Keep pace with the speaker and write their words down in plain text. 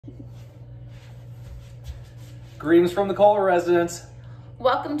Greetings from the Kohler residence.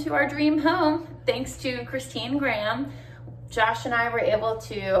 Welcome to our dream home. Thanks to Christine Graham, Josh and I were able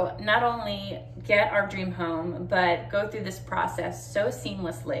to not only get our dream home, but go through this process so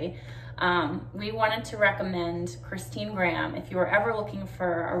seamlessly. We wanted to recommend Christine Graham. If you were ever looking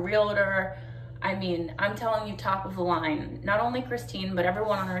for a realtor, I mean, I'm telling you, top of the line. Not only Christine, but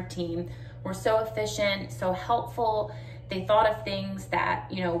everyone on our team were so efficient, so helpful. They thought of things that,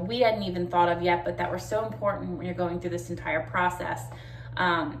 you know, we hadn't even thought of yet, but that were so important when you're going through this entire process.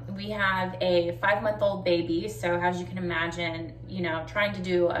 We have a 5-month-old baby, so as you can imagine, you know, trying to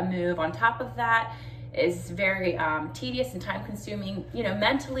do a move on top of that is very tedious and time consuming, you know,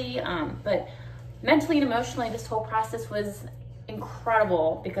 mentally, but mentally and emotionally, this whole process was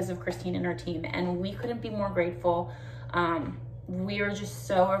incredible because of Christine and her team, and we couldn't be more grateful. We are just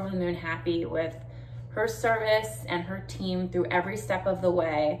so over the moon happy with her service and her team through every step of the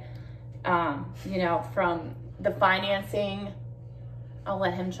way. You know, from the financing, I'll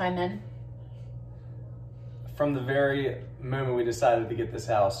let him chime in. From the very moment we decided to get this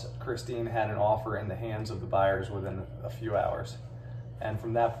house, Christine had an offer in the hands of the buyers within a few hours. And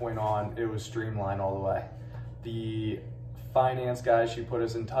from that point on, it was streamlined all the way. The finance guys she put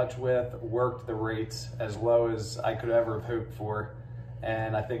us in touch with worked the rates as low as I could ever have hoped for,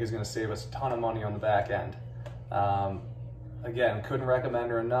 and I think is going to save us a ton of money on the back end. Again, couldn't recommend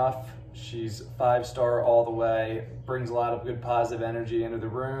her enough. She's 5-star all the way, brings a lot of good positive energy into the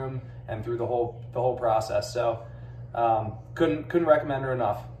room and through the whole process. So couldn't recommend her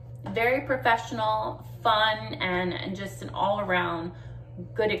enough. Very professional, fun, and just an all-around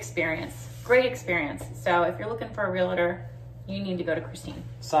good experience. Great experience. So if you're looking for a realtor, you need to go to Christine.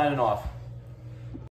 Signing off.